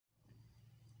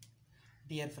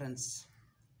Dear friends,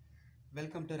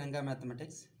 welcome to Ranga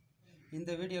Mathematics.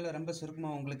 இந்த வீடியோவில் ரொம்ப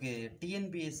சுருக்கமாக உங்களுக்கு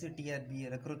டிஎன்பிஎஸ்சி டிஆர்பி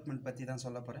ரெக்ரூட்மெண்ட் பற்றி தான்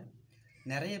சொல்ல போகிறேன்.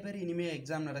 நிறைய பேர் இனிமேல்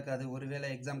எக்ஸாம் நடக்காது, ஒருவேளை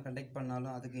எக்ஸாம் கண்டக்ட்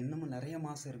பண்ணாலும் அதுக்கு இன்னமும் நிறைய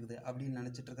மாதம் இருக்குது அப்படின்னு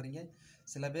நினச்சிட்டு இருக்கிறீங்க.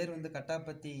 சில பேர் கட்டா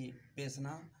பற்றி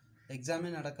பேசுனா எக்ஸாமே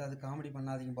நடக்காது, காமெடி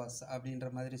பண்ணாதீங்க பாஸ் அப்படின்ற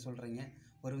மாதிரி சொல்கிறீங்க.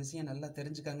 ஒரு விஷயம் நல்லா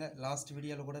தெரிஞ்சுக்கங்க. லாஸ்ட்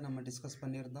வீடியோவில் கூட நம்ம டிஸ்கஸ்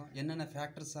பண்ணியிருந்தோம் என்னென்ன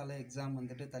ஃபேக்டர்ஸால் எக்ஸாம்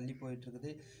தள்ளி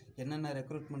போயிட்டுருக்குது, என்னென்ன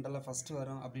ரெக்ரூட்மெண்ட்டெல்லாம் ஃபஸ்ட்டு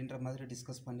வரும் அப்படின்ற மாதிரி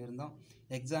டிஸ்கஸ் பண்ணியிருந்தோம்.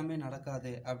 எக்ஸாமே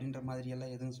நடக்காது அப்படின்ற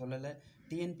மாதிரியெல்லாம் எதுவும் சொல்லலை.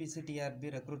 டிஎன்பிசி டிஆர்பி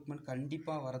ரெக்ரூட்மெண்ட்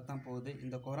கண்டிப்பாக வரத்தான் போகுது.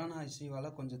 இந்த கொரோனா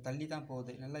இஷ்யூவால் கொஞ்சம் தள்ளி தான்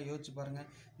போகுது. நல்லா யோசிச்சு பாருங்கள்.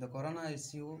 இந்த கொரோனா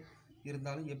இஷ்யூ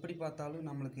இருந்தாலும் எப்படி பார்த்தாலும்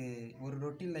நம்மளுக்கு ஒரு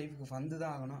ரொட்டீன் லைஃபுக்கு வந்து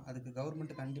தான் ஆகணும். அதுக்கு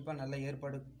கவர்மெண்ட் கண்டிப்பாக நல்ல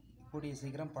ஏற்பாடு கூடிய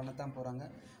சீக்கிரம் பண்ணத்தான் போகிறாங்க.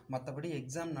 மற்றபடி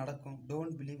எக்ஸாம் நடக்கும்.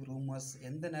 Don't believe rumours.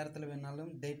 எந்த நேரத்தில்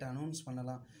வேணாலும் டேட் அனௌன்ஸ்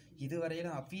பண்ணலாம்.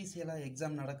 இதுவரையிலும் அஃபீஷியலாக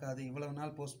எக்ஸாம் நடக்காது, இவ்வளவு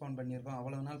நாள் போஸ்ட்போன் பண்ணியிருக்கோம்,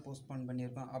 அவ்வளவு நாள் போஸ்ட்போன்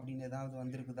பண்ணியிருக்கோம் அப்படின்னு ஏதாவது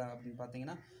வந்திருக்குதா அப்படின்னு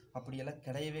பார்த்தீங்கன்னா அப்படியெல்லாம்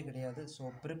கிடையவே கிடையாது.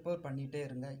 ஸோ ப்ரிப்பேர் பண்ணிகிட்டே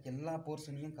இருங்க. எல்லா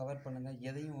போர்ஷனையும் கவர் பண்ணுங்கள்,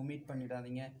 எதையும் ஒமிட்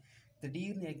பண்ணிடாதீங்க.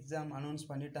 திடீர்னு எக்ஸாம் அனௌன்ஸ்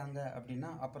பண்ணிட்டாங்க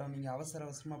அப்படின்னா அப்புறம் நீங்கள்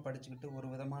அவசரமாக படிச்சுக்கிட்டு ஒரு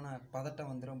விதமான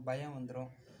பதட்டம் வந்துடும், பயம்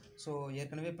வந்துடும். ஸோ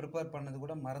ஏற்கனவே ப்ரிப்பேர் பண்ணது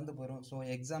கூட மறந்து போயிடும். ஸோ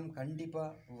எக்ஸாம்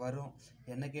கண்டிப்பாக வரும்.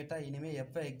 என்ன கேட்டால் இனிமேல்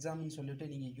எப்போ எக்ஸாம்னு சொல்லிவிட்டு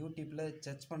நீங்கள் யூடியூப்பில்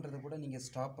சர்ச் பண்ணுறது கூட நீங்கள்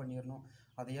ஸ்டாப் பண்ணிடணும்.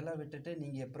 அதையெல்லாம் விட்டுட்டு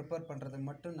நீங்கள் ப்ரிப்பேர் பண்ணுறது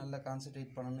மட்டும் நல்லா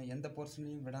கான்சன்ட்ரேட் பண்ணணும். எந்த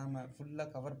போர்ஷனையும் விடாமல் ஃபுல்லாக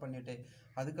கவர் பண்ணிவிட்டு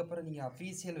அதுக்கப்புறம் நீங்கள்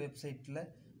அஃபீஷியல் வெப்சைட்டில்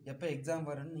எப்போ எக்ஸாம்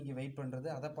வரும்னு நீங்கள் வெயிட் பண்ணுறது,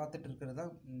 அதை பார்த்துட்டு இருக்கிறது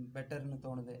தான் பெட்டர்னு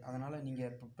தோணுது. அதனால்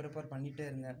நீங்கள் ப்ரிப்பேர் பண்ணிகிட்டே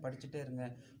இருங்க, படிச்சுட்டே இருங்க.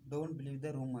 Don't believe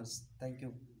the rumours.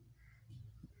 Thank you.